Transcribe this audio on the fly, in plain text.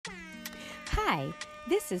Hi,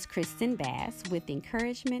 this is Kristen Bass with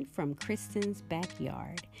encouragement from Kristen's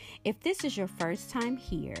Backyard. If this is your first time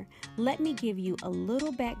here, let me give you a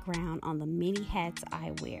little background on the many hats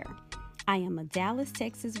I wear. I am a Dallas,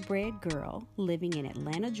 Texas bred girl living in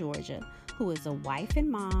Atlanta, Georgia, who is a wife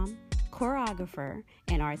and mom, choreographer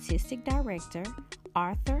and artistic director,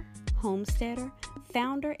 author, homesteader,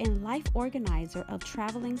 founder and life organizer of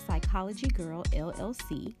Traveling Psychology Girl,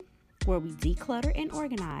 LLC, where we declutter and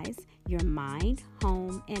organize your mind,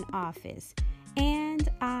 home, and office. And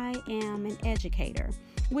I am an educator,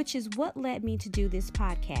 which is what led me to do this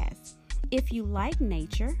podcast. If you like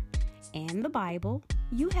nature and the Bible,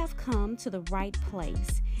 you have come to the right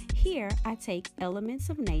place. Here, I take elements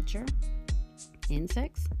of nature,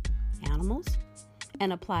 insects, animals,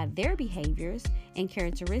 and apply their behaviors and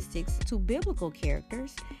characteristics to biblical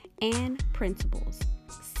characters and principles.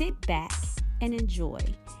 Sit back and enjoy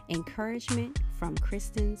encouragement from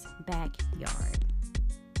Kristen's Backyard.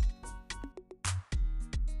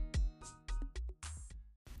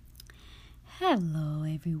 Hello,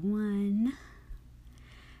 everyone.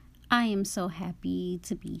 I am so happy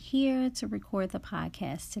to be here to record the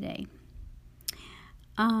podcast today.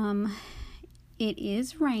 It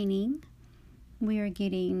is raining. We are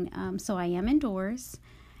getting, so I am indoors,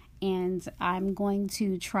 and I'm going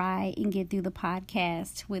to try and get through the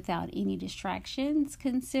podcast without any distractions,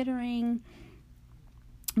 considering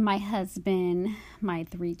my husband, my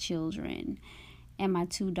 3 children, and my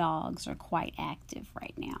 2 dogs are quite active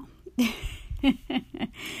right now.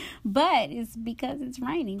 But it's because it's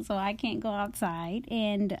raining, so I can't go outside,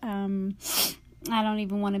 and I don't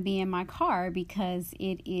even want to be in my car because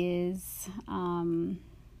it is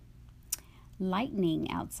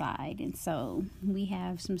lightning outside, and so we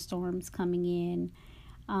have some storms coming in.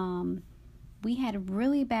 We had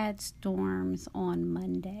really bad storms on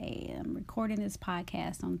Monday. I'm recording this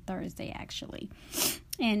podcast on Thursday, actually,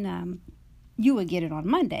 and you would get it on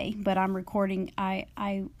Monday, but I'm recording.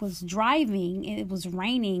 I was driving, and it was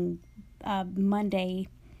raining Monday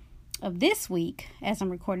of this week as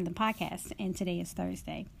I'm recording the podcast, and today is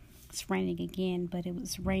Thursday. It's raining again, but it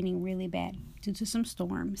was raining really bad due to some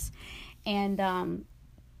storms. And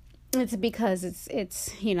it's because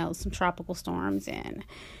it's some tropical storms, and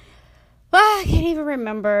I can't even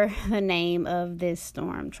remember the name of this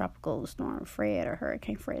storm, Tropical Storm Fred or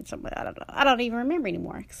Hurricane Fred, something. I don't know. I don't even remember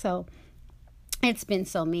anymore. So it's been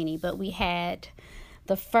so many, but we had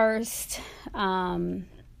the first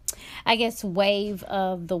wave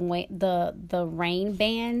of the rain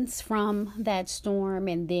bands from that storm,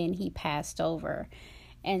 and then he passed over.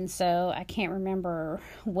 And so I can't remember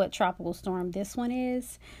what tropical storm this one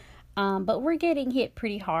is, but we're getting hit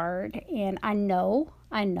pretty hard. And I know,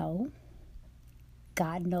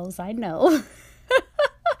 God knows I know.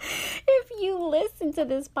 If you listen to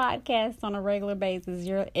this podcast on a regular basis,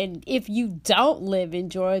 and if you don't live in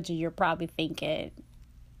Georgia, you're probably thinking,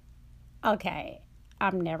 okay,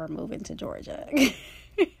 I'm never moving to Georgia.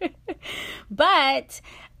 But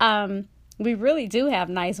we really do have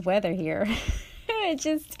nice weather here. It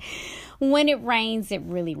just, when it rains, it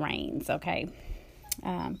really rains, okay?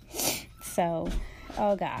 So,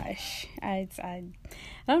 oh gosh, I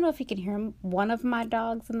don't know if you can hear one of my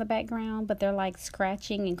dogs in the background, but they're like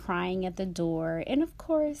scratching and crying at the door. And of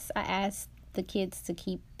course, I asked the kids to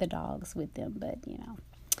keep the dogs with them, but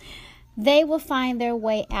they will find their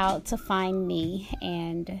way out to find me,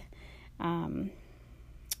 and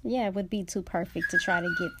it would be too perfect to try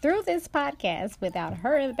to get through this podcast without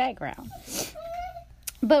her in the background.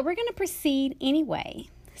 But we're going to proceed anyway.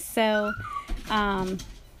 So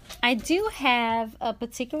I do have a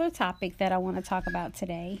particular topic that I want to talk about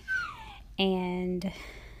today, and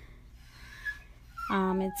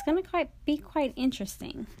it's going to be quite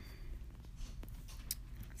interesting.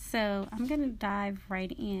 So I'm going to dive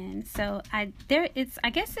right in. So I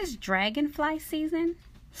guess it's dragonfly season.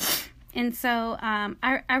 And so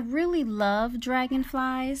I really love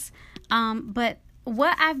dragonflies. But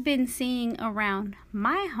what I've been seeing around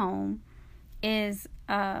my home is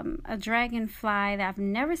a dragonfly that I've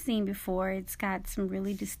never seen before. It's got some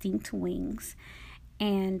really distinct wings.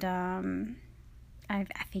 And I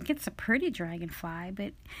think it's a pretty dragonfly,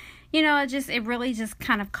 but it really just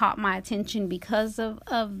kind of caught my attention because of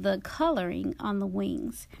the coloring on the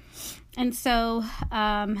wings. And so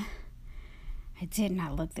I did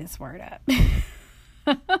not look this word up.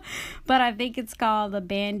 But I think it's called the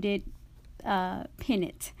banded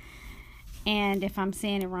pennant. And if I'm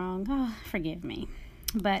saying it wrong, forgive me.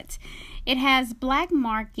 But it has black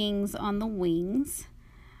markings on the wings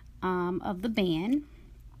of the band.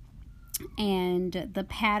 And the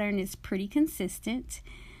pattern is pretty consistent.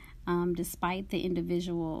 despite the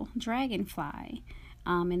individual dragonfly.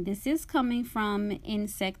 And this is coming from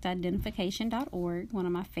insectidentification.org, one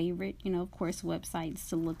of my favorite, of course, websites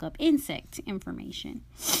to look up insect information.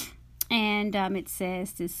 And it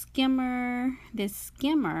says this skimmer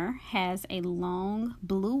has a long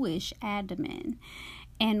bluish abdomen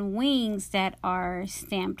and wings that are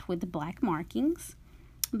stamped with black markings.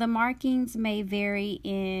 The markings may vary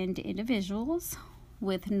in individuals,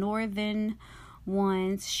 with northern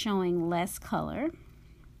ones showing less color.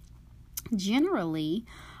 Generally,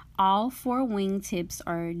 all 4 wingtips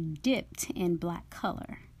are dipped in black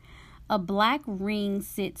color. A black ring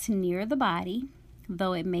sits near the body,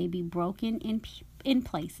 though it may be broken in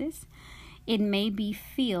places. It may be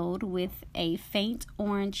filled with a faint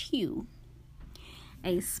orange hue.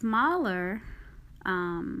 A smaller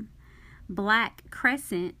black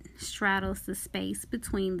crescent straddles the space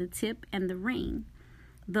between the tip and the ring.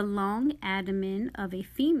 The long abdomen of a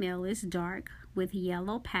female is dark with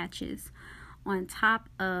yellow patches on top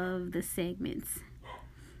of the segments.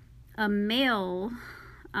 A male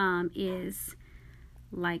is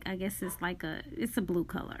like, I guess it's a blue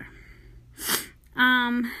color.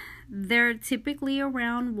 They're typically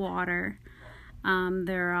around water.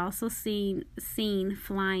 They're also seen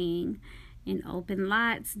flying in open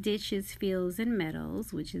lots, ditches, fields, and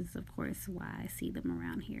meadows, which is, of course, why I see them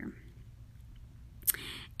around here.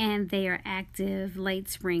 And they are active late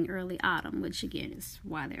spring, early autumn, which again is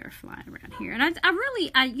why they're flying around here. And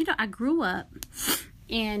I grew up,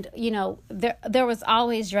 and there was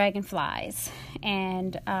always dragonflies,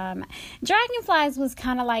 and dragonflies was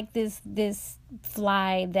kind of like this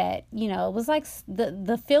fly that it was like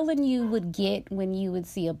the feeling you would get when you would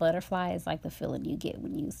see a butterfly is like the feeling you get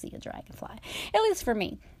when you see a dragonfly. At least for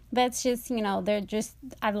me, that's just they're just,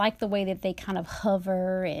 I like the way that they kind of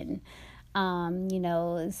hover, and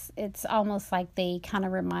it's almost like they kind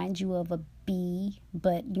of remind you of a bee,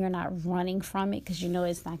 but you're not running from it because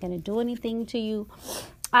it's not going to do anything to you.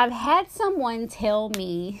 I've had someone tell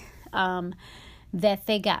me that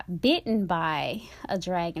they got bitten by a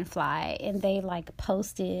dragonfly, and they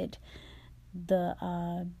posted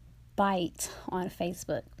the bite on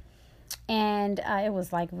Facebook, and it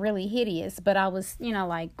was really hideous. But I was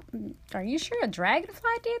are you sure a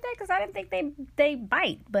dragonfly did that? Because I didn't think they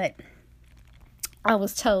bite. But I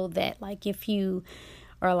was told that if you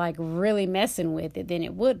are really messing with it, then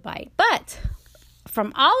it would bite. But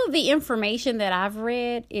from all of the information that I've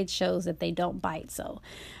read, it shows that they don't bite. So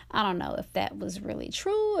I don't know if that was really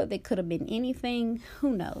true, or they could have been anything.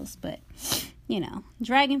 Who knows? But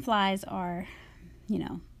dragonflies are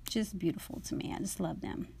just beautiful to me. I just love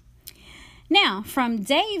them. Now, from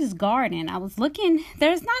Dave's Garden, I was looking.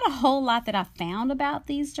 There's not a whole lot that I found about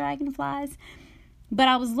these dragonflies, but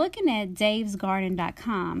I was looking at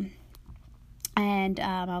davesgarden.com, and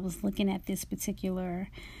I was looking at this particular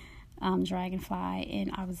dragonfly, and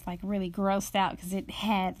I was really grossed out because it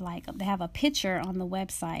had they have a picture on the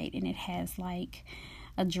website, and it has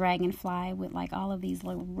a dragonfly with all of these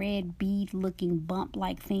little red bead looking bump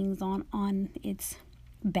things on its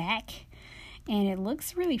back, and it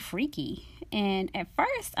looks really freaky. And at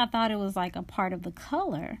first I thought it was a part of the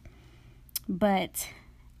color, but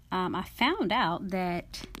I found out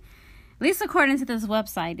that, at least according to this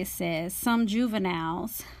website, it says some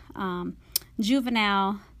juveniles,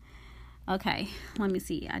 okay, let me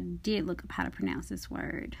see. I did look up how to pronounce this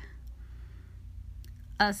word.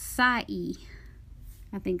 Acai,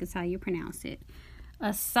 I think is how you pronounce it.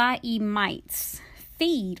 Acai mites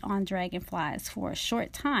feed on dragonflies for a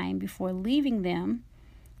short time before leaving them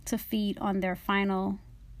to feed on their final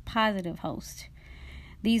positive host.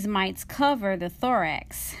 These mites cover the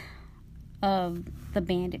thorax of the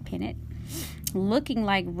banded pennant, looking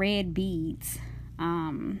like red beads.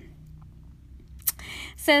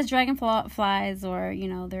 Says dragonflies are,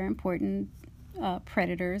 they're important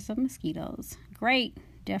predators of mosquitoes. Great,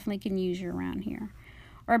 definitely can use you around here.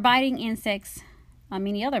 Or biting insects,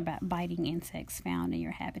 many other biting insects found in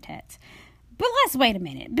your habitats. But let's wait a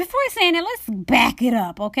minute. Before saying it, let's back it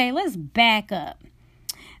up, okay? Let's back up.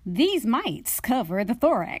 These mites cover the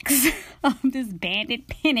thorax of this banded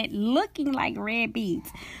pennant looking like red beads.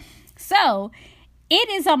 So it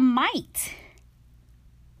is a mite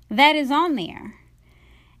that is on there.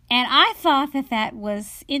 And I thought that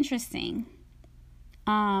was interesting.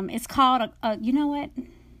 It's called, you know what?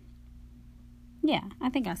 Yeah, I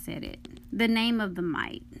think I said it. The name of the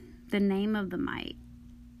mite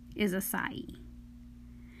is acai.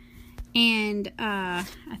 And I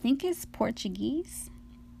think it's Portuguese.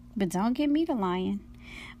 But don't get me to lying.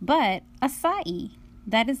 But acai,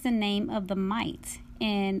 that is the name of the mite.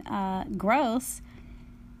 And gross,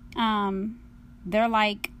 they're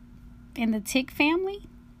in the tick family,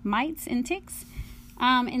 mites and ticks.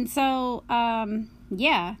 And so,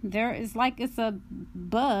 yeah, there is it's a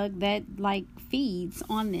bug that feeds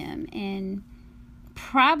on them, and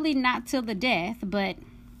probably not till the death, but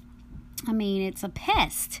I mean, it's a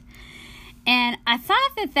pest. And I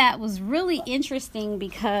thought that was really interesting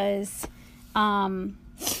because,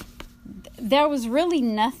 there was really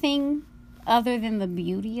nothing other than the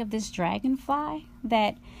beauty of this dragonfly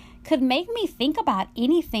that could make me think about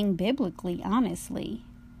anything biblically, honestly,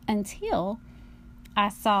 until I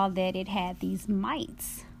saw that it had these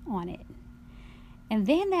mites on it. And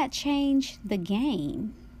then that changed the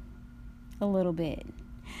game a little bit.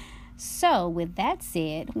 So with that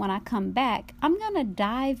said, when I come back, I'm going to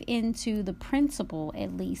dive into the principle,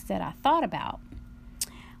 at least, that I thought about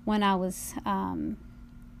when I was,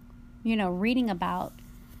 reading about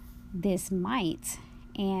this mite,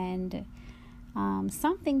 and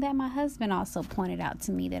something that my husband also pointed out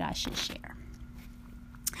to me that I should share.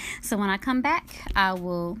 So when I come back, I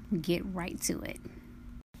will get right to it.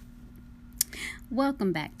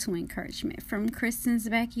 Welcome back to Encouragement from Kristen's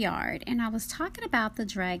Backyard. And I was talking about the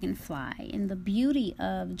dragonfly and the beauty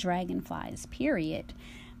of dragonflies, period.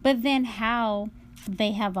 But then how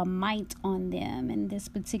they have a mite on them. And this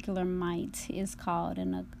particular mite is called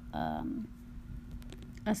an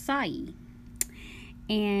acai.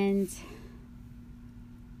 And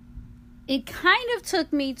it kind of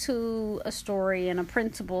took me to a story and a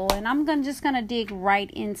principle, and I'm just going to dig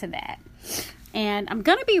right into that. And I'm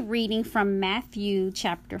going to be reading from Matthew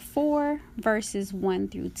chapter 4, verses 1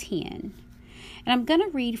 through 10. And I'm going to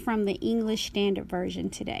read from the English Standard Version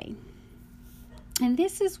today. And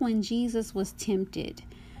this is when Jesus was tempted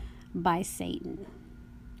by Satan.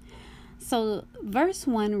 So verse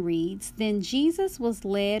 1 reads, "Then Jesus was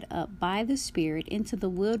led up by the Spirit into the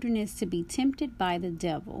wilderness to be tempted by the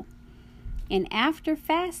devil. And after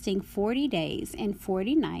fasting 40 days and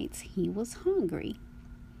 40 nights, he was hungry.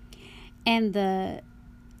 And the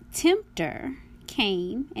tempter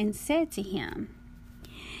came and said to him,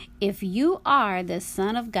 'If you are the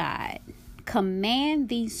Son of God, command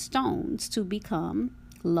these stones to become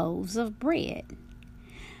loaves of bread.'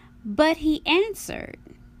 But he answered,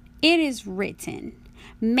 'It is written,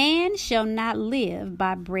 man shall not live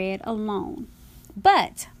by bread alone,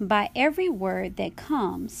 but by every word that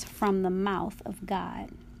comes from the mouth of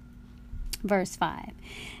God.'" Verse 5.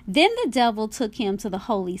 "Then the devil took him to the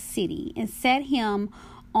holy city and set him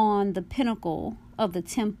on the pinnacle of the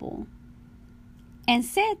temple and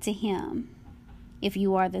said to him, 'If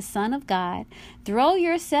you are the Son of God, throw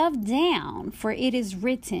yourself down, for it is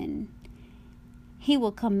written, he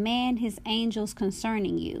will command his angels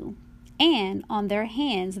concerning you, and on their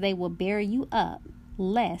hands they will bear you up,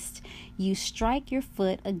 lest you strike your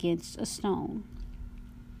foot against a stone.'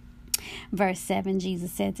 Verse 7,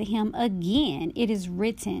 Jesus said to him again, 'It is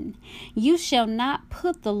written, you shall not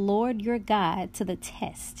put the Lord your God to the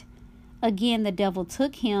test.' Again, the devil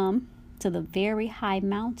took him to the very high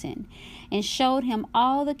mountain and showed him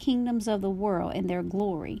all the kingdoms of the world and their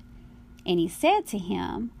glory. And he said to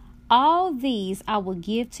him, 'All these I will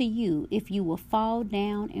give to you if you will fall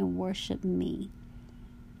down and worship me.'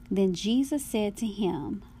 Then Jesus said to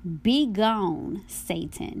him, 'Begone,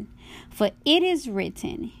 Satan, for it is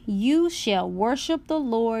written, you shall worship the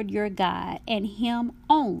Lord your God, and him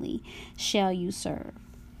only shall you serve.'"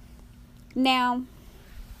 Now,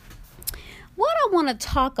 what I want to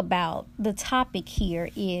talk about, the topic here,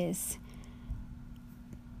 is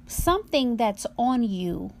something that's on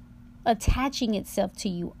you, attaching itself to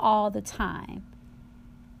you all the time.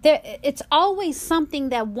 It's always something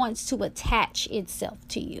that wants to attach itself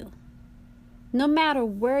to you. No matter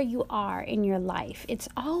where you are in your life, it's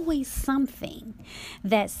always something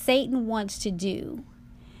that Satan wants to do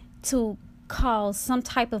to cause some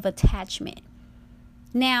type of attachment.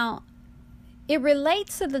 Now, it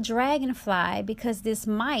relates to the dragonfly because this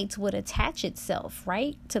mite would attach itself,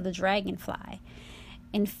 right, to the dragonfly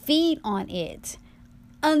and feed on it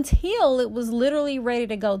until it was literally ready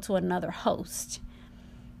to go to another host.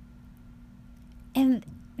 And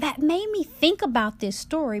that made me think about this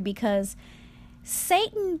story because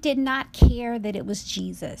Satan did not care that it was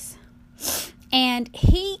Jesus. And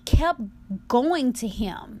he kept going to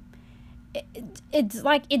him. It's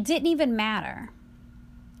like it didn't even matter.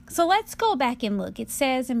 So let's go back and look. It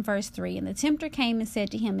says in verse 3, "And the tempter came and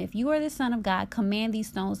said to him, 'If you are the Son of God, command these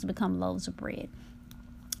stones to become loaves of bread.'"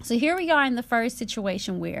 So here we are in the first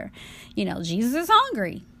situation where, Jesus is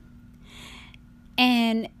hungry.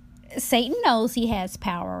 And Satan knows he has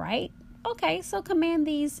power, right? Okay, so command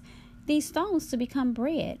these stones to become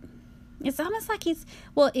bread. It's almost like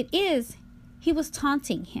he was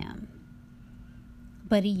taunting him.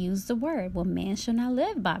 But he used the word, well, man shall not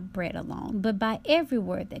live by bread alone, but by every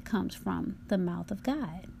word that comes from the mouth of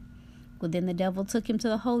God. Well, then the devil took him to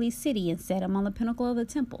the holy city and set him on the pinnacle of the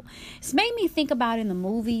temple. It's made me think about in the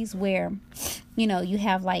movies where, you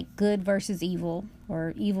have like good versus evil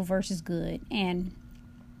or evil versus good. And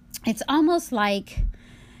it's almost like,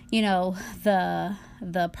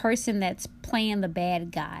 the person that's playing the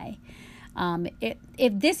bad guy.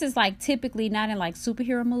 If this is like typically not in like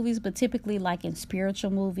superhero movies, but typically like in spiritual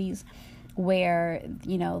movies where,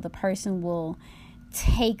 the person will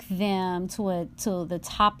take them to the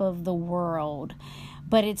top of the world,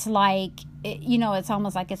 but it's like, it's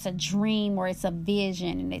almost like it's a dream or it's a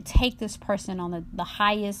vision, and they take this person on the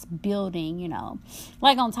highest building,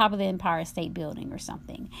 like on top of the Empire State Building or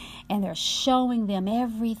something, and they're showing them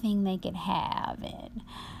everything they could have. And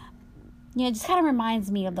it just kind of reminds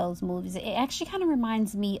me of those movies. It actually kind of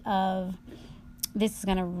reminds me of, this is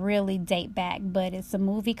going to really date back, but it's a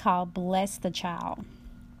movie called Bless the Child.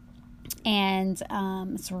 And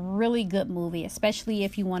it's a really good movie, especially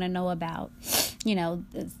if you want to know about,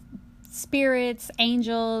 spirits,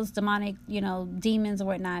 angels, demonic, demons or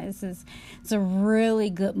whatnot. It's a really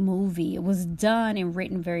good movie. It was done and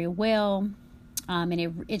written very well.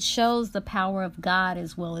 And it shows the power of God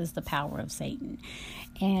as well as the power of Satan.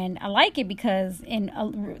 And I like it because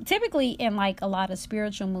typically in like a lot of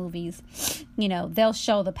spiritual movies, they'll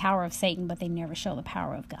show the power of Satan, but they never show the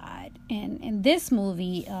power of God. And in this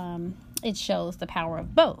movie, it shows the power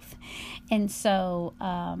of both. And so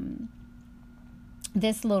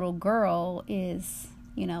this little girl is,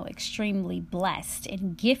 extremely blessed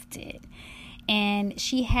and gifted. And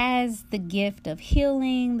she has the gift of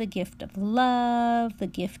healing, the gift of love, the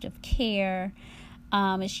gift of care.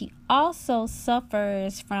 And she also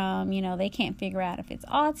suffers from, they can't figure out if it's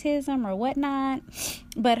autism or whatnot.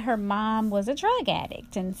 But her mom was a drug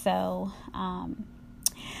addict. And so,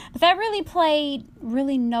 but that really played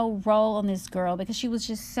no role on this girl because she was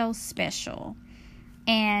just so special.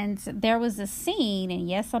 And there was a scene, and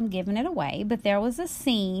yes, I'm giving it away, but there was a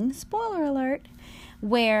scene, spoiler alert,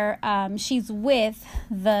 where she's with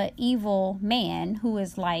the evil man who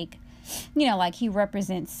is like, like he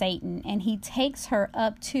represents Satan, and he takes her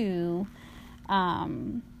up to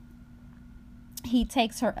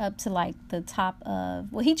like the top of,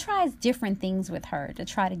 he tries different things with her to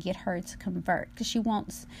try to get her to convert,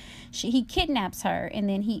 because he kidnaps her, and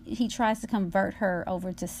then he tries to convert her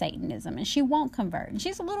over to Satanism, and she won't convert. And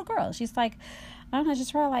she's a little girl. She's like, I don't know,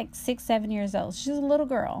 she's probably like 6-7 years old. She's a little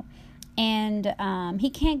girl. And he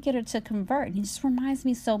can't get her to convert. It just reminds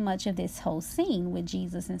me so much of this whole scene with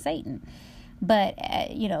Jesus and Satan. But,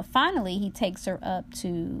 finally he takes her up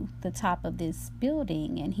to the top of this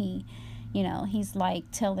building, and he's like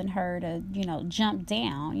telling her to, jump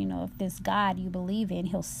down. If this God you believe in,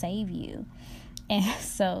 he'll save you. And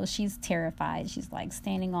so she's terrified. She's like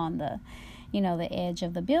standing on the edge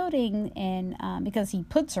of the building, and because he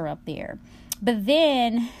puts her up there. But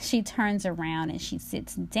then she turns around and she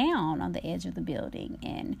sits down on the edge of the building,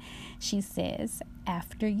 and she says,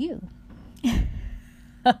 "After you." And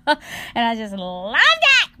I just loved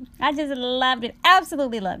it. I just loved it.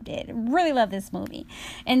 Absolutely loved it. Really love this movie.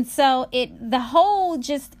 And so the whole,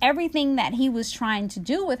 just everything that he was trying to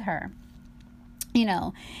do with her,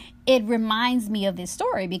 it reminds me of this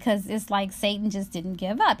story, because it's like Satan just didn't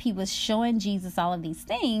give up. He was showing Jesus all of these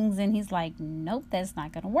things, and he's like, nope, that's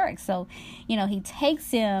not going to work. So, he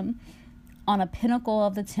takes him on a pinnacle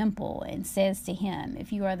of the temple and says to him,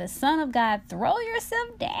 if you are the Son of God, throw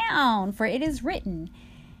yourself down, for it is written,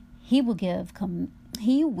 he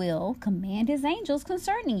will command his angels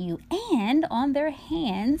concerning you, and on their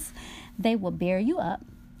hands they will bear you up,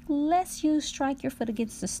 lest you strike your foot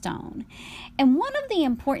against a stone. And one of the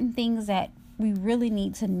important things that we really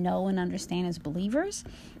need to know and understand as believers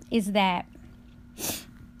is that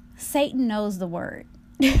Satan knows the word.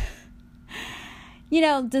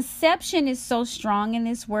 Deception is so strong in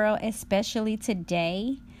this world, especially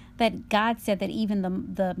today, that God said that even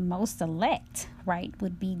the most elect, right,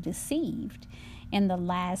 would be deceived in the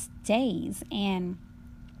last days. And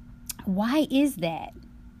why is that?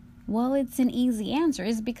 Well, it's an easy answer.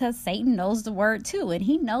 It's because Satan knows the word too, and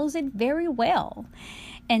he knows it very well.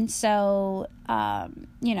 And so,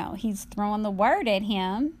 he's throwing the word at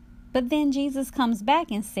him. But then Jesus comes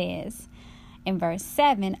back and says in verse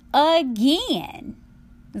 7, again,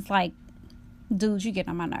 it's like, dude, you get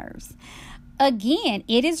on my nerves. Again,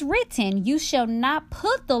 it is written, you shall not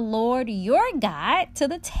put the Lord your God to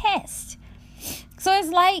the test. So it's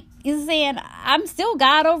like, he's saying, I'm still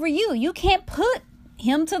God over you. You can't put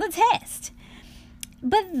him to the test.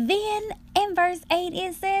 But then in verse 8,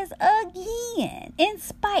 it says again,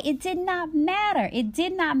 it did not matter. It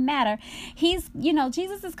did not matter.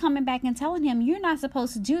 Jesus is coming back and telling him, you're not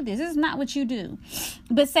supposed to do this. This is not what you do.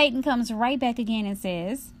 But Satan comes right back again and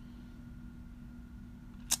says,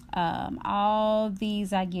 all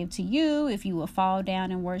these I give to you if you will fall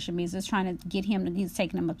down and worship me. He's trying to get him, he's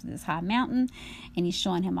taking him up to this high mountain, and he's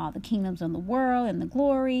showing him all the kingdoms of the world and the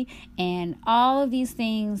glory and all of these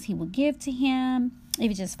things he will give to him if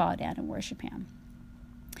you just fall down and worship him.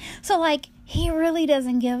 So he really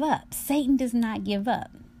doesn't give up. Satan does not give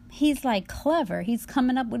up. He's clever. He's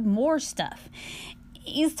coming up with more stuff.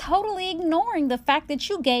 He's totally ignoring the fact that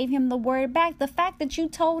you gave him the word back, the fact that you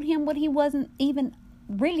told him what he wasn't even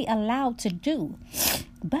really allowed to do,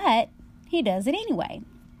 but he does it anyway.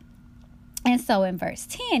 And so in verse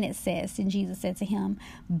 10 it says, and Jesus said to him,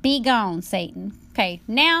 be gone, Satan. Okay,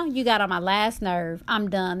 now you got on my last nerve. I'm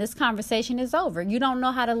done. This conversation is over. You don't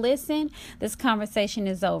know how to listen. This conversation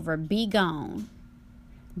is over. Be gone.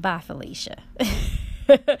 Bye, Felicia.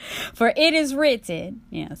 For it is written,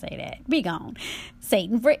 say that. Be gone,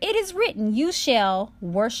 Satan. For it is written, you shall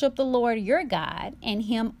worship the Lord your God, and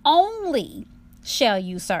him only shall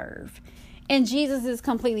you serve. And Jesus is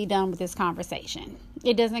completely done with this conversation.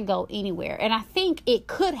 It doesn't go anywhere. And I think it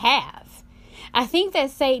could have. I think that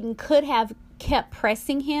Satan could have kept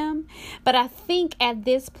pressing him. But I think at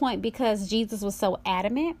this point, because Jesus was so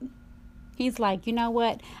adamant, he's like, you know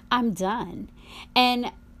what? I'm done.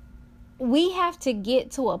 And we have to get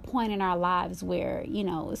to a point in our lives where,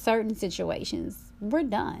 certain situations, we're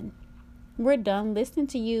done. We're done listening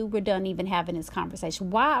to you. We're done even having this conversation.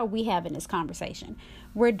 Why are we having this conversation?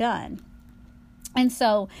 We're done. And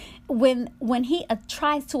so when he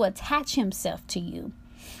tries to attach himself to you,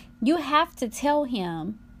 you have to tell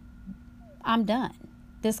him, I'm done.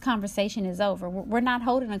 This conversation is over. We're not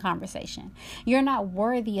holding a conversation. You're not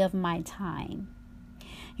worthy of my time.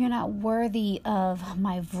 You're not worthy of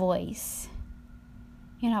my voice.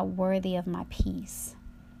 You're not worthy of my peace.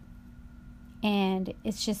 And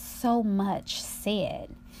it's just so much said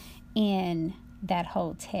in that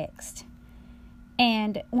whole text.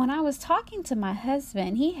 And when I was talking to my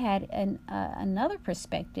husband, he had another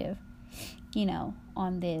perspective,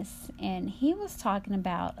 on this. And he was talking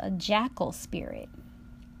about a jackal spirit.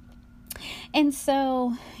 And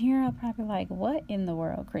so you're probably like, what in the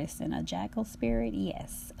world, Kristen? A jackal spirit?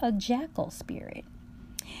 Yes, a jackal spirit.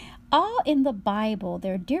 All in the Bible,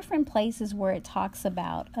 there are different places where it talks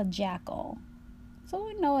about a jackal. So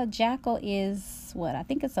we know a jackal is what? I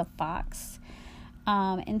think it's a fox.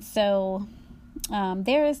 And so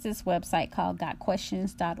there is this website called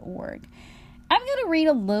gotquestions.org. I'm going to read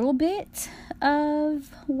a little bit of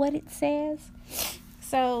what it says.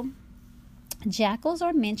 So jackals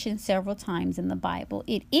are mentioned several times in the Bible.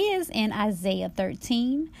 It is in Isaiah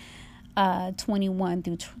 13, 21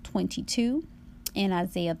 through 22, in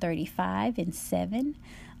Isaiah 35 and 7,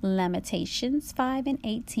 Lamentations 5 and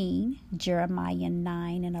 18, Jeremiah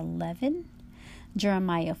 9 and 11,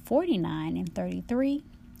 Jeremiah 49 and 33,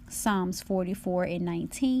 Psalms 44 and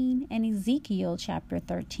 19, and Ezekiel chapter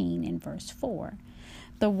 13 and verse 4.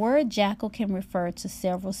 The word jackal can refer to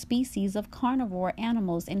several species of carnivore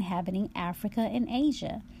animals inhabiting Africa and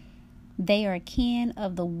Asia. They are kin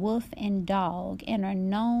of the wolf and dog and are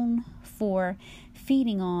known for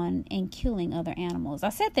feeding on and killing other animals. I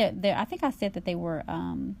said that I think I said that they were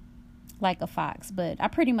like a fox, but I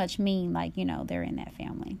pretty much mean they're in that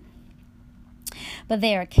family. But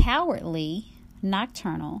they are cowardly,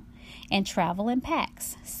 nocturnal, and travel in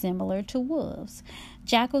packs, similar to wolves.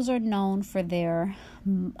 Jackals are known for their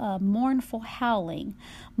mournful howling,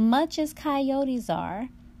 much as coyotes are.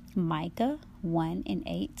 Micah 1 and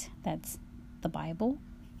 8, that's the Bible.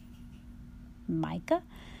 Micah.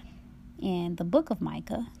 In the book of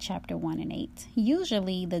Micah, chapter 1 and 8,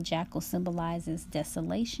 usually the jackal symbolizes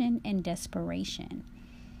desolation and desperation.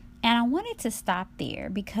 And I wanted to stop there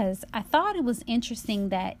because I thought it was interesting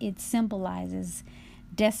that it symbolizes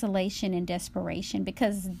desolation and desperation,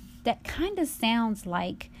 because that kind of sounds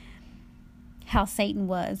like how Satan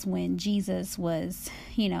was when Jesus was,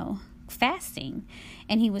 fasting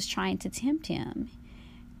and he was trying to tempt him.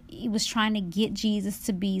 He was trying to get Jesus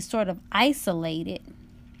to be sort of isolated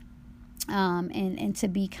and to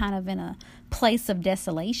be kind of in a place of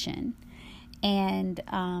desolation. And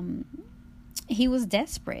he was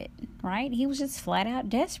desperate, right? He was just flat out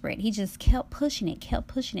desperate. He just kept pushing it,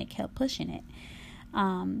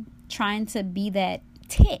 trying to be that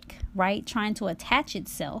tick, right? Trying to attach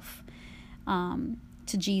itself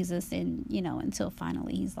to Jesus, and until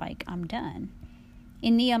finally he's like, I'm done.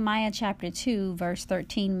 In Nehemiah chapter 2 verse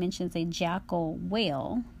 13 mentions a jackal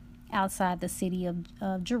whale, outside the city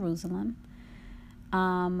of Jerusalem.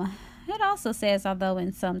 It also says, although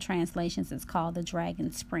in some translations it's called the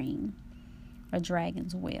Dragon Spring or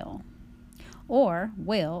Dragon's Well or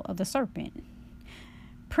Well of the Serpent.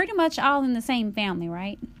 Pretty much all in the same family,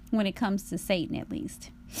 right? When it comes to Satan, at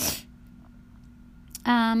least.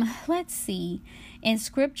 Let's see. In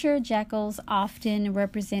scripture, jackals often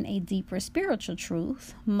represent a deeper spiritual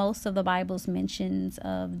truth. Most of the Bible's mentions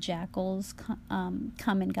of jackals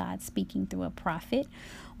come in God speaking through a prophet,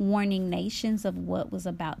 warning nations of what was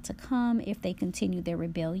about to come if they continue their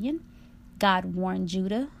rebellion. God warned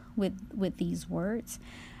Judah with these words: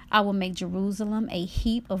 I will make Jerusalem a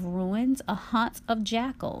heap of ruins, a haunt of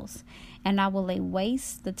jackals, and I will lay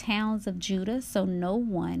waste the towns of Judah so no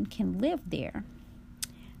one can live there.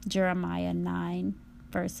 Jeremiah 9,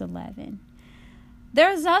 verse 11.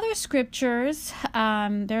 There's other scriptures.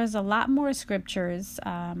 There's a lot more scriptures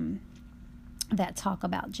that talk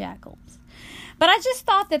about jackals. But I just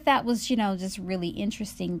thought that was, just really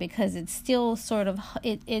interesting because it's still sort of,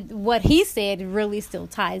 what he said really still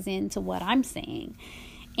ties into what I'm saying.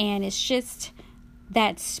 And it's just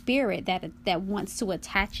that spirit that wants to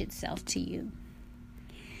attach itself to you.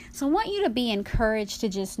 So I want you to be encouraged to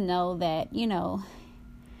just know that,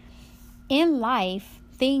 in life,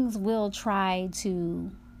 things will try to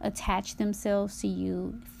attach themselves to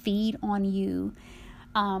you, feed on you.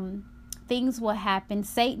 Things will happen.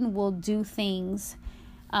 Satan will do things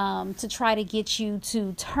to try to get you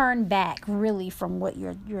to turn back really from what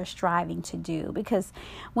you're striving to do. Because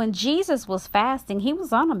when Jesus was fasting, he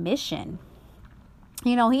was on a mission.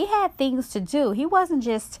 He had things to do. He wasn't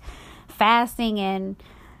just fasting and,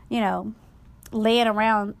 laying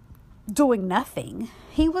around doing nothing.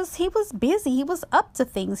 He was busy. He was up to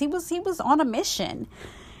things. He was on a mission.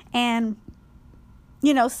 And,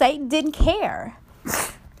 Satan didn't care.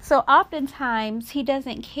 So oftentimes he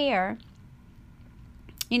doesn't care,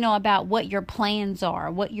 about what your plans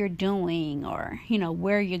are, what you're doing, or,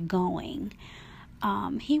 where you're going.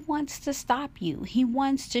 He wants to stop you. He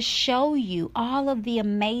wants to show you all of the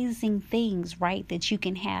amazing things, right, that you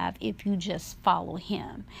can have if you just follow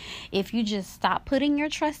him. If you just stop putting your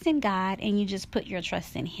trust in God and you just put your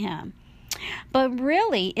trust in him. But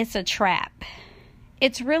really, it's a trap.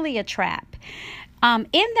 It's really a trap. In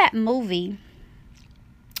that movie,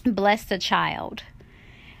 Bless the Child,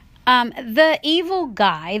 the evil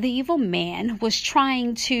guy, the evil man was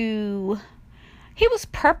trying to... He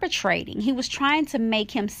was trying to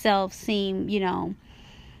make himself seem,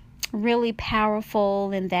 really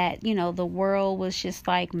powerful, and that, the world was just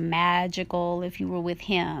like magical if you were with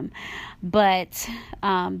him. But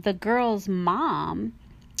the girl's mom,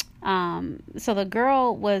 so the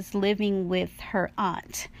girl was living with her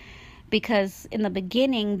aunt, because in the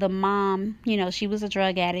beginning, the mom, she was a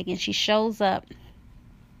drug addict, and she shows up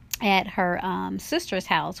at her sister's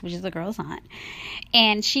house, which is the girl's aunt,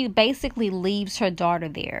 and she basically leaves her daughter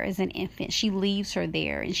there as an infant. She leaves her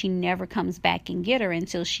there, and she never comes back and get her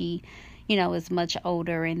until she, is much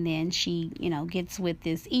older, and then she, gets with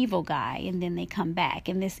this evil guy, and then they come back,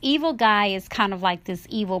 and this evil guy is kind of like this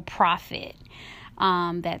evil prophet,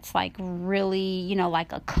 that's like really,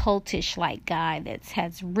 like a cultish like guy that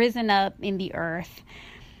has risen up in the earth,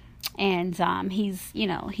 and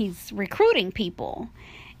he's recruiting people.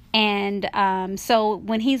 And so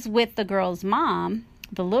when he's with the girl's mom,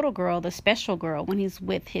 the little girl, the special girl, when he's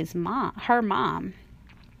with her mom,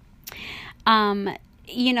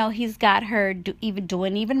 he's got her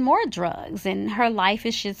doing even more drugs, and her life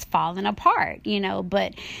is just falling apart,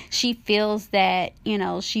 but she feels that,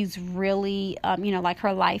 she's really, like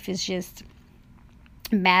her life is just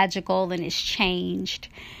magical and it's changed,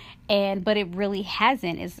 but it really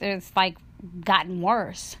hasn't. It's like gotten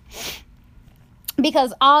worse.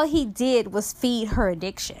 Because all he did was feed her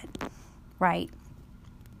addiction, right?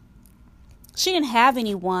 She didn't have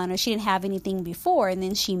anyone, or she didn't have anything before, and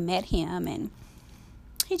then she met him, and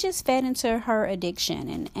he just fed into her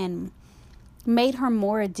addiction and made her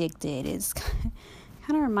more addicted. It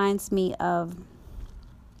kind of reminds me of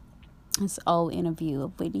this old interview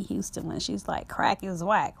of Whitney Houston when she's like, crack is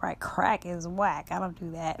whack, right? Crack is whack. I don't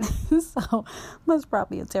do that. So that's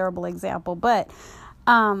probably a terrible example, but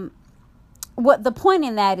what the point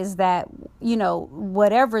in that is that,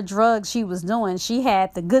 whatever drugs she was doing, she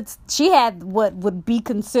had what would be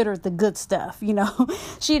considered the good stuff.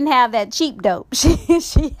 She didn't have that cheap dope.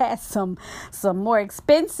 She had some more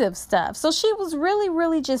expensive stuff. So she was really,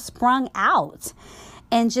 really just sprung out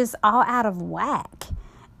and just all out of whack.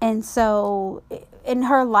 And so, and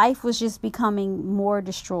her life was just becoming more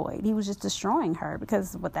destroyed. He was just destroying her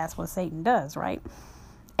because that's what Satan does, right?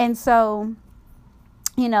 And so,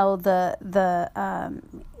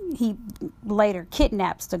 he later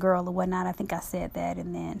kidnaps the girl or whatnot. I think I said that.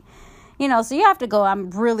 And then, so you have to go. I'm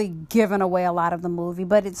really giving away a lot of the movie,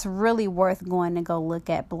 but it's really worth going to go look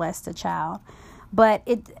at Bless the Child. But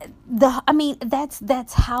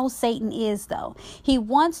that's how Satan is, though. He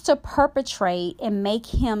wants to perpetrate and make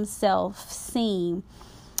himself seem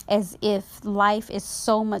as if life is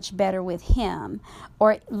so much better with him,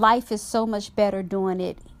 or life is so much better doing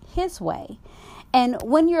it his way. And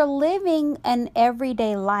when you're living an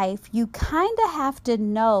everyday life, you kind of have to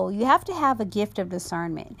know, you have to have a gift of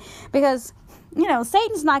discernment, because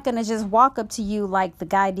Satan's not going to just walk up to you like the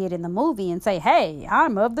guy did in the movie and say, hey,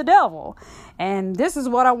 I'm of the devil and this is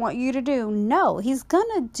what I want you to do. No, he's going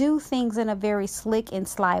to do things in a very slick and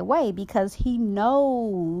sly way, because he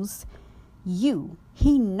knows you.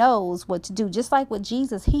 He knows what to do. Just like with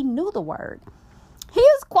Jesus, he knew the word. He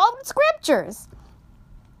was quoting scriptures.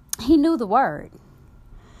 He knew the word.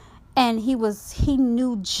 And he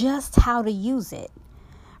knew just how to use it.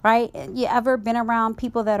 Right? You ever been around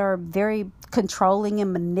people that are very controlling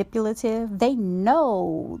and manipulative? They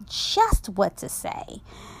know just what to say,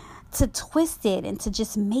 to twist it and to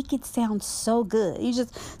just make it sound so good. You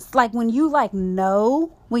just, like, when you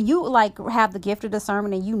have the gift of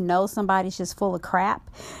discernment and somebody's just full of crap,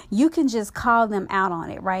 you can just call them out on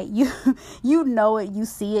it, right? You know it, you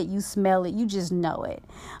see it, you smell it, you just know it.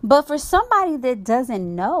 But for somebody that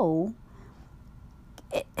doesn't know,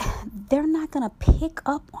 they're not going to pick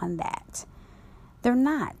up on that. They're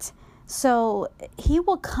not. So he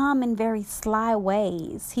will come in very sly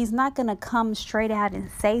ways. He's not going to come straight out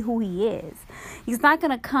and say who he is. He's not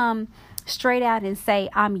going to come straight out and say,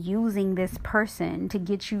 I'm using this person to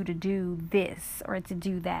get you to do this or to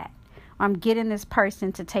do that. I'm getting this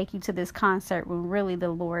person to take you to this concert, when really the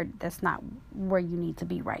Lord, that's not where you need to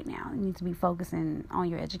be right now. You need to be focusing on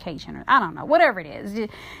your education, or I don't know, whatever it is.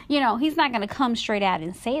 He's not going to come straight out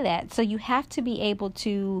and say that. So you have to be able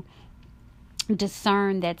to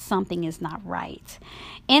discern that something is not right.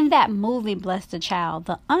 In that movie, Bless the Child,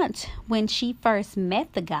 the aunt, when she first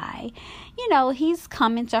met the guy, he's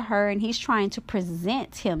coming to her and he's trying to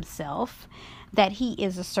present himself that he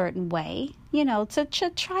is a certain way,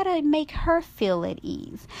 to try to make her feel at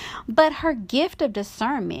ease. But her gift of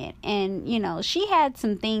discernment, and, she had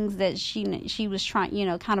some things that she was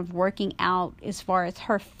trying, kind of working out as far as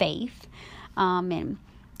her faith. And,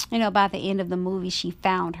 by the end of the movie, she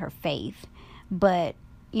found her faith. But,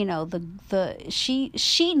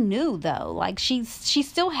 she knew, though, like she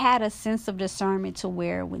still had a sense of discernment to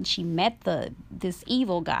where when she met this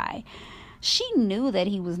evil guy, she knew that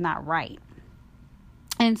he was not right.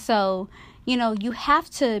 And so, you have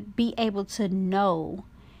to be able to know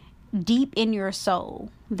deep in your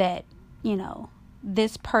soul that,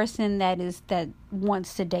 this person that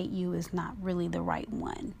wants to date you is not really the right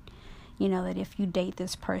one. That if you date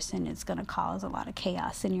this person, it's going to cause a lot of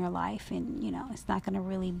chaos in your life, and, it's not going to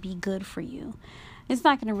really be good for you. It's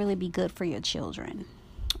not going to really be good for your children.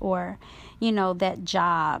 Or, that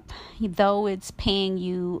job, though it's paying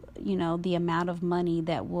you, the amount of money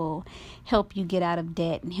that will help you get out of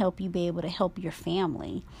debt and help you be able to help your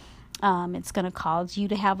family. It's going to cause you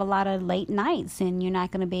to have a lot of late nights, and you're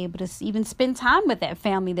not going to be able to even spend time with that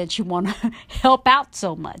family that you want to help out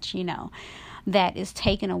so much, that is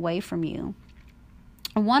taken away from you.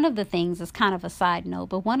 One of the things is kind of a side note,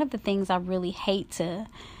 but one of the things I really hate to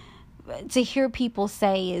hear people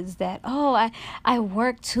say is that, I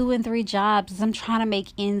work 2 and 3 jobs. I'm trying to make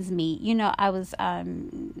ends meet. I was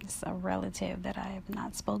it's a relative that I have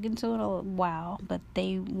not spoken to in a while, but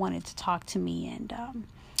they wanted to talk to me, and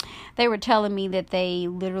they were telling me that they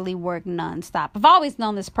literally work nonstop. I've always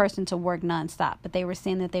known this person to work nonstop, but they were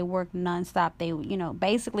saying that they work nonstop. They,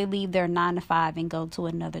 basically leave their 9 to 5 and go to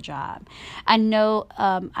another job. I know,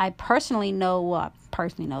 I personally know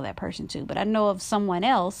that person too, but I know of someone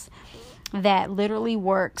else that literally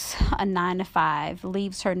works a 9 to 5,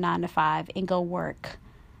 leaves her 9 to 5 and go work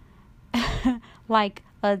like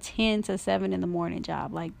a 10 to 7 in the morning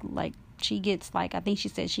job. Like she gets, I think she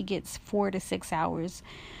said she gets 4 to 6 hours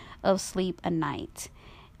of sleep a night.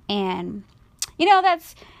 And,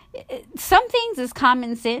 that's, some things is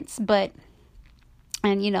common sense, but,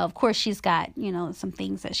 and, of course she's got, some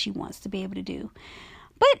things that she wants to be able to do.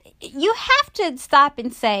 But you have to stop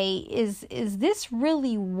and say, is this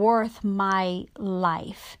really worth my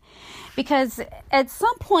life? Because at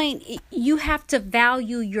some point you have to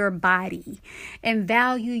value your body and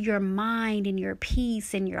value your mind and your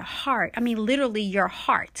peace and your heart. I mean, literally your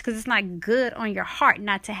heart, because it's not good on your heart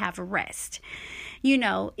not to have rest.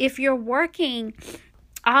 If you're working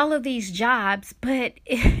all of these jobs, but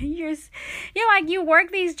you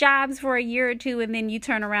work these jobs for a year or two, and then you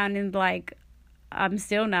turn around and I'm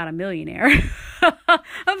still not a millionaire.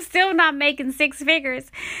 I'm still not making six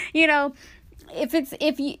figures.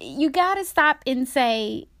 If you got to stop and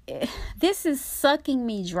say, this is sucking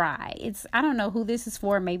me dry. I don't know who this is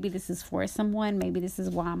for. Maybe this is for someone. Maybe this is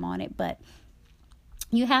why I'm on it. But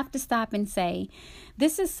you have to stop and say,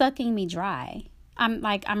 this is sucking me dry.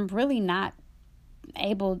 I'm really not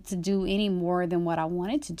able to do any more than what I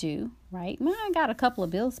wanted to do, right? Well, I got a couple of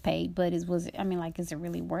bills paid, but is it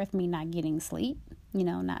really worth me not getting sleep,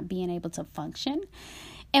 not being able to function?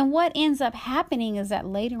 And what ends up happening is that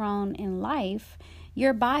later on in life,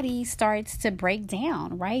 your body starts to break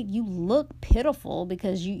down, right? You look pitiful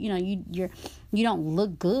because you don't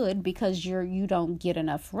look good because you don't get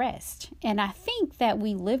enough rest. And I think that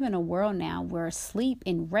we live in a world now where sleep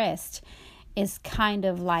and rest is kind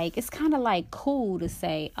of like cool to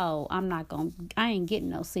say, oh, I ain't getting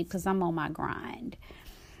no sleep because I'm on my grind.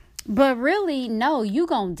 But really, no, you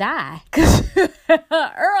gonna die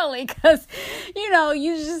early because,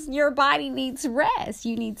 your body needs rest.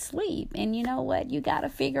 You need sleep. And you know what? You got to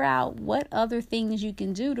figure out what other things you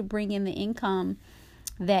can do to bring in the income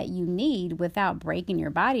that you need without breaking your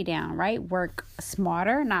body down, right? Work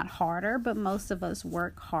smarter, not harder. But most of us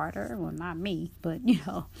work harder. Well, not me, but,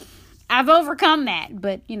 I've overcome that.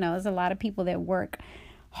 But, there's a lot of people that work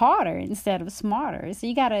harder instead of smarter. So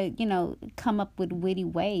you got to, come up with witty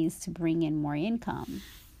ways to bring in more income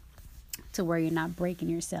to where you're not breaking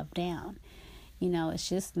yourself down. It's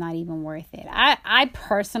just not even worth it. I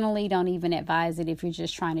personally don't even advise it if you're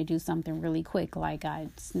just trying to do something really quick. Like I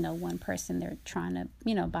know one person, they're trying to,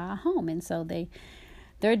 buy a home. And so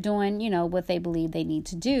they're doing, what they believe they need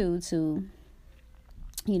to do to,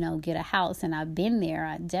 get a house. And I've been there.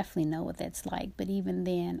 I definitely know what that's like. But even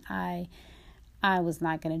then, I was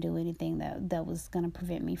not going to do anything that was going to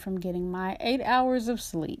prevent me from getting my 8 hours of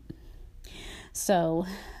sleep. So,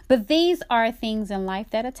 but these are things in life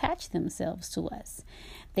that attach themselves to us.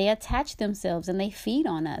 They attach themselves and they feed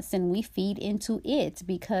on us, and we feed into it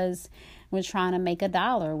because we're trying to make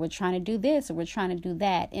 $1. We're trying to do this or we're trying to do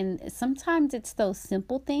that. And sometimes it's those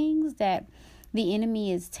simple things that the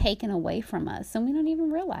enemy is taken away from us and we don't even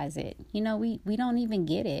realize it. We don't even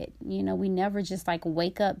get it. We never just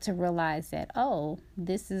wake up to realize that, oh,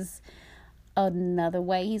 this is another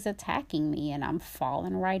way he's attacking me and I'm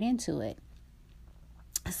falling right into it.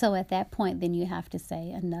 So at that point, then you have to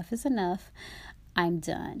say, enough is enough. I'm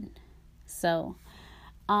done. So,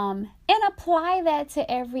 and apply that to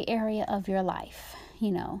every area of your life,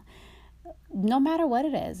 no matter what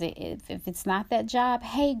it is. If it's not that job,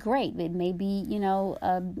 hey, great. It may be,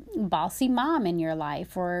 a bossy mom in your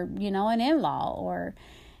life or, an in-law or,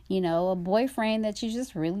 a boyfriend that you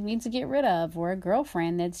just really need to get rid of or a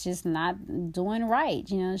girlfriend that's just not doing right.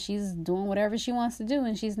 She's doing whatever she wants to do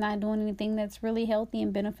and she's not doing anything that's really healthy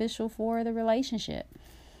and beneficial for the relationship.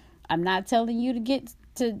 I'm not telling you to get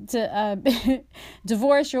to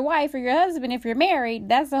divorce your wife or your husband if you're married.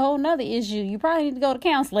 That's a whole nother issue. You probably need to go to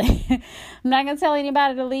counseling. I'm not going to tell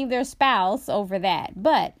anybody to leave their spouse over that.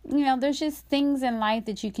 But, there's just things in life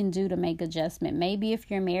that you can do to make adjustment. Maybe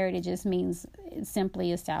if you're married, it just means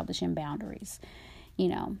simply establishing boundaries,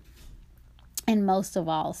 and most of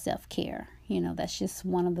all, self-care. That's just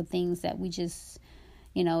one of the things that we just,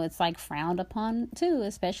 it's frowned upon too,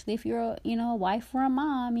 especially if you're, a wife or a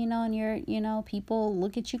mom, and you're, people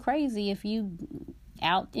look at you crazy if you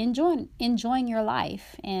out enjoying your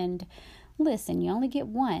life. And listen, you only get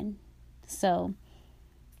one. So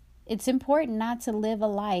it's important not to live a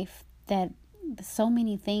life that so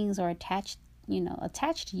many things are attached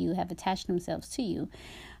to you, have attached themselves to you.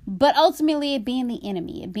 But ultimately it being the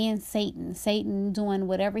enemy, it being Satan doing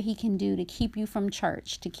whatever he can do to keep you from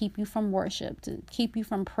church, to keep you from worship, to keep you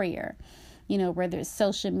from prayer, whether it's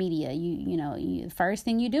social media, you first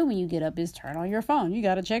thing you do when you get up is turn on your phone. You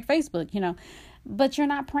got to check Facebook, but you're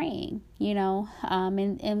not praying,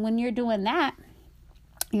 and when you're doing that,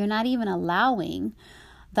 you're not even allowing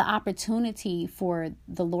the opportunity for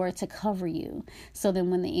the Lord to cover you. So then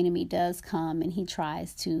when the enemy does come and he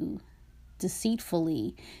tries to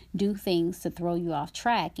deceitfully do things to throw you off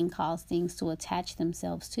track and cause things to attach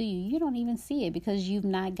themselves to you, you don't even see it because you've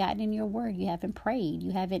not gotten in your word. You haven't prayed.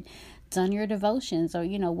 You haven't done your devotions or,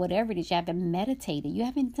 whatever it is. You haven't meditated. You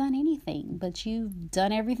haven't done anything, but you've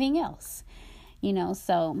done everything else,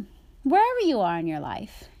 so wherever you are in your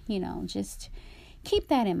life, just keep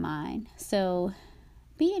that in mind. So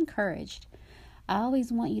be encouraged. I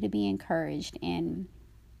always want you to be encouraged and,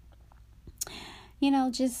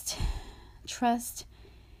 just trust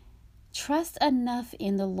enough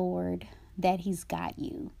in the Lord that he's got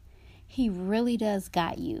you. He really does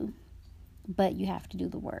got you, but you have to do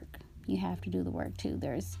the work. you have to do the work too.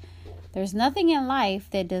 There's nothing in life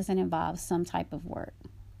that doesn't involve some type of work,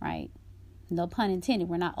 right? No pun intended.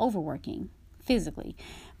 We're not overworking physically,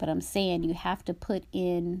 but I'm saying you have to put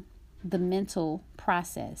in the mental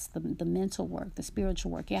process, the mental work, the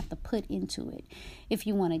spiritual work. You have to put into it if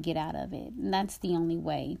you want to get out of it. And that's the only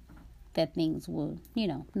way that things will,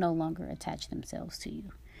 no longer attach themselves to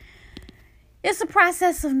you. It's a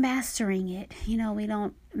process of mastering it. We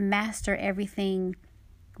don't master everything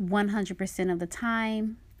 100% of the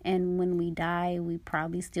time. And when we die, we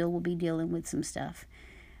probably still will be dealing with some stuff.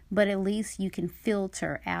 But at least you can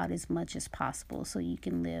filter out as much as possible so you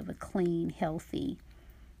can live a clean, healthy,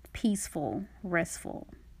 peaceful, restful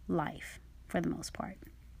life for the most part.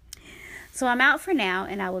 So I'm out for now,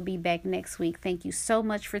 and I will be back next week. Thank you so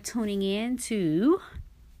much for tuning in to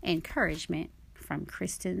Encouragement from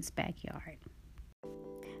Kristen's Backyard.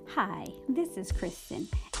 Hi, this is Kristen,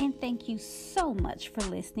 and thank you so much for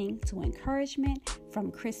listening to Encouragement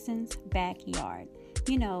from Kristen's Backyard.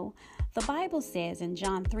 The Bible says in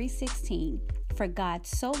John 3:16, "For God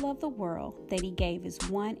so loved the world that he gave his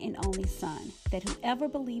one and only Son, that whoever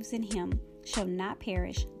believes in him shall not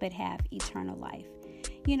perish but have eternal life."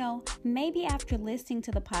 Maybe after listening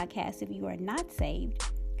to the podcast, if you are not saved,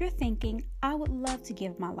 you're thinking, I would love to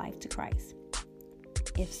give my life to Christ.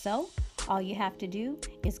 If so, all you have to do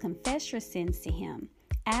is confess your sins to him,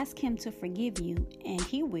 ask him to forgive you, and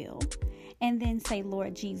he will, and then say,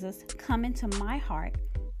 Lord Jesus, come into my heart.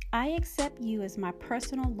 I accept you as my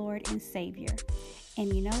personal Lord and Savior.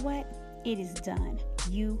 And you know what? It is done.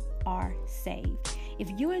 You are saved.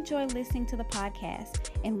 If you enjoy listening to the podcast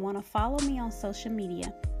and want to follow me on social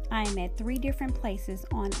media, I am at 3 different places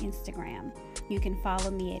on Instagram. You can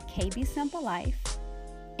follow me at KB Simple Life,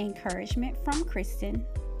 Encouragement from Kristen,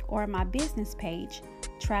 or my business page,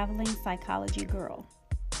 Traveling Psychology Girl.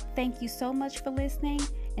 Thank you so much for listening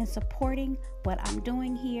and supporting what I'm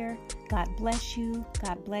doing here. God bless you,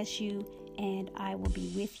 and I will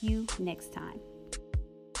be with you next time.